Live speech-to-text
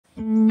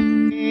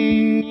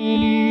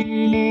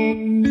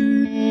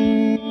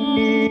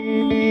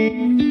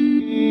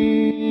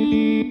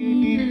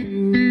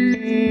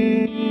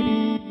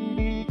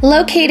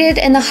Located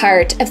in the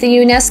heart of the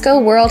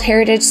UNESCO World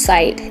Heritage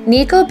Site,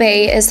 Nikko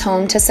Bay is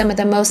home to some of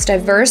the most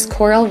diverse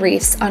coral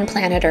reefs on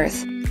planet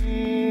Earth.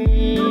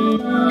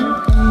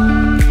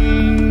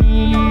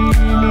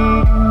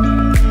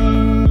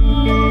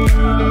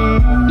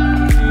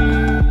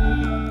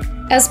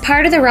 As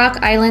part of the Rock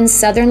Island's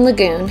southern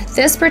lagoon,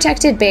 this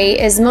protected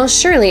bay is most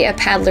surely a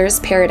paddler's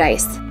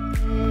paradise.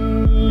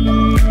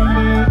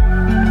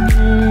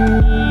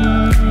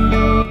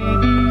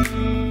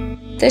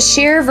 The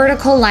sheer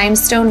vertical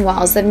limestone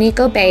walls of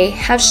Nikko Bay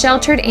have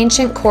sheltered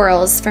ancient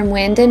corals from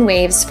wind and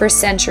waves for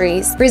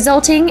centuries,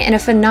 resulting in a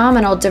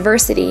phenomenal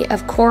diversity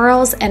of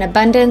corals and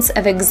abundance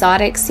of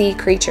exotic sea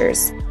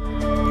creatures.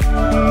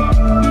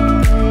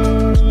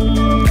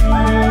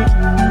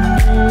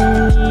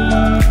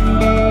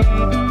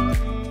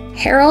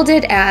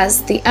 Heralded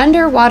as the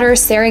underwater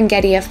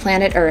Serengeti of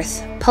planet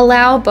Earth,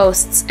 Palau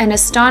boasts an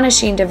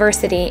astonishing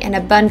diversity and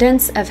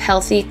abundance of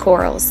healthy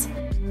corals.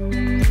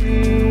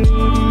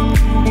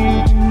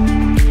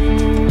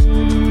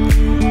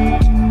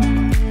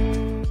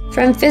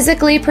 From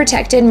physically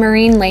protected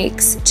marine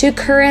lakes to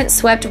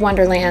current-swept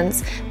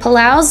wonderlands,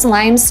 Palau's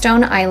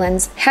limestone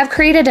islands have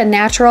created a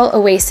natural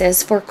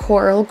oasis for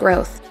coral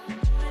growth.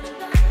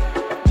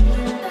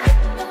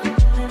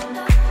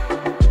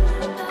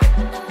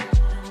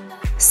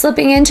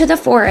 Slipping into the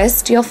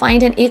forest, you'll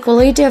find an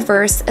equally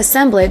diverse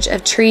assemblage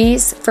of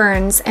trees,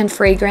 ferns, and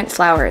fragrant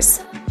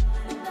flowers.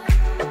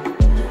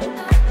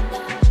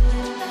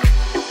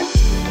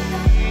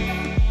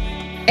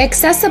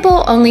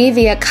 Accessible only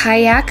via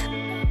kayak,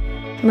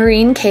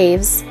 marine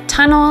caves,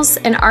 tunnels,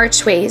 and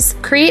archways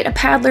create a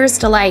paddler's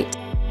delight.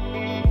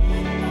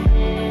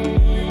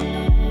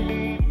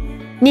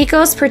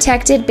 Nikko's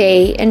protected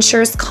bay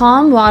ensures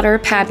calm water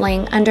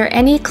paddling under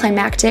any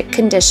climatic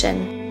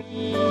condition.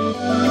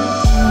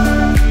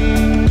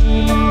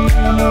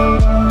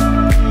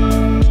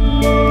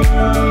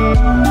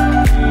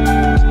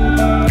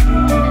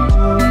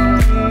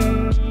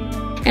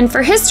 And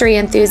for history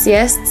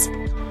enthusiasts,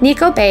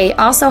 Nikko Bay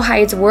also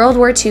hides World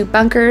War II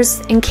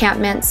bunkers,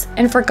 encampments,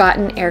 and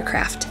forgotten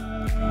aircraft.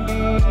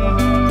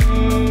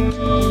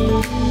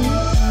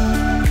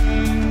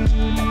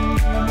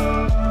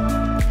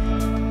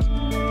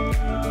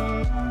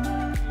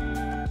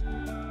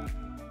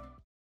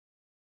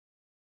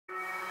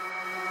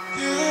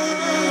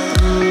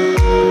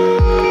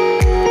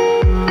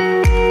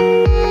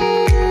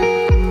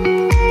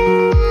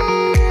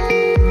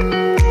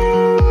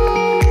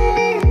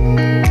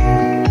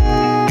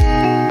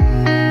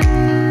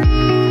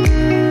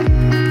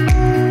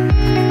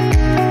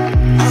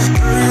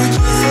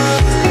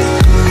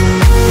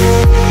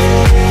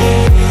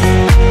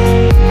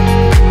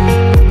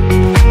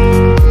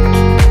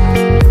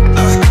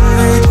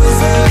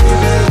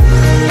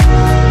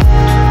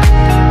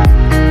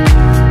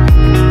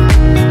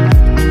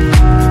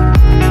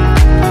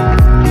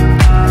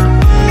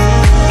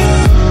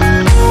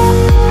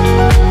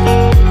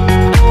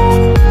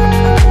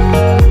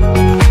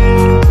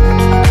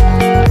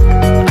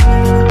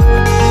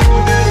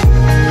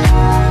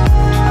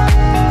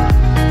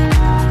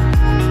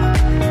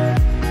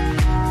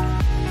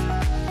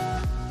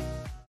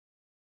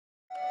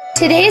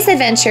 Today's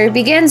adventure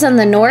begins on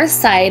the north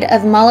side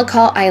of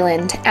Molokai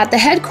Island at the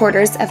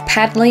headquarters of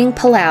Paddling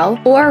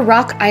Palau, or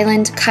Rock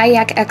Island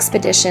Kayak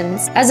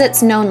Expeditions as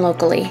it's known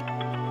locally.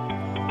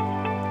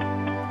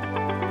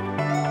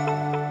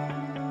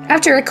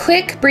 After a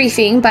quick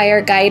briefing by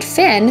our guide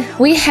Finn,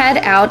 we head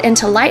out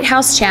into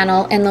Lighthouse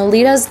Channel in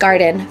Lolita's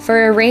garden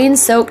for a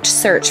rain-soaked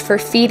search for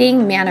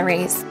feeding manta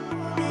rays.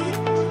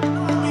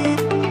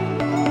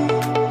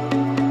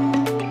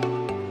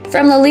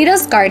 From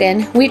Lolita's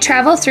garden, we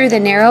travel through the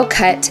narrow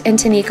cut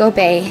into Nikko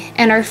Bay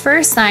and our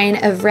first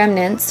sign of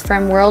remnants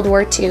from World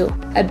War II,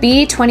 a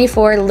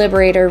B-24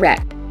 Liberator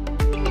wreck.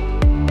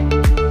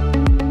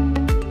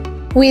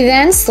 We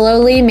then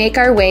slowly make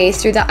our way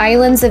through the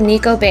islands of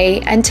Nikko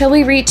Bay until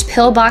we reach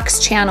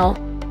Pillbox Channel,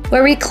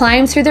 where we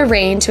climb through the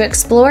rain to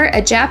explore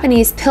a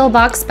Japanese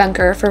pillbox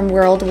bunker from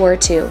World War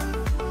II.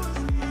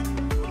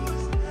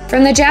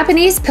 From the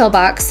Japanese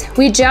pillbox,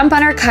 we jump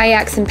on our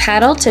kayaks and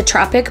paddle to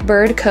Tropic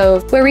Bird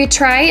Cove, where we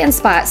try and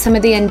spot some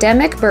of the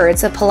endemic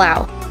birds of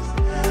Palau.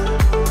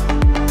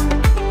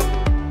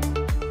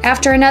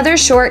 After another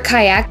short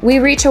kayak, we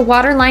reach a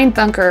waterline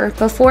bunker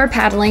before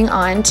paddling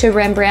on to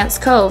Rembrandt's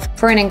Cove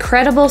for an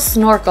incredible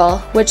snorkel,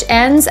 which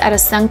ends at a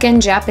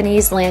sunken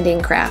Japanese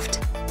landing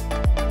craft.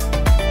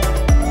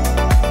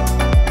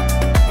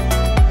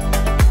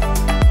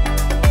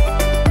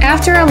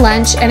 After a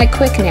lunch and a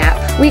quick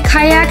nap, we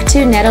kayak to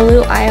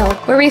Ngetelou Isle,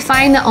 where we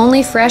find the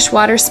only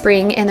freshwater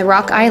spring in the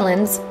Rock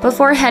Islands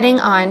before heading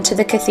on to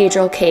the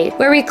Cathedral cave,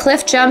 where we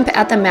cliff jump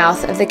at the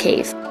mouth of the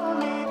cave.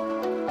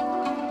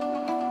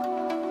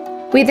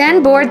 We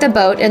then board the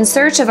boat in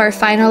search of our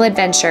final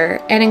adventure,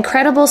 an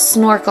incredible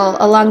snorkel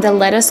along the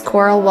lettuce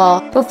coral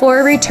wall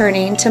before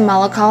returning to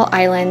Molokai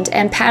Island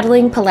and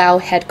Paddling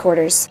Palau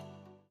headquarters.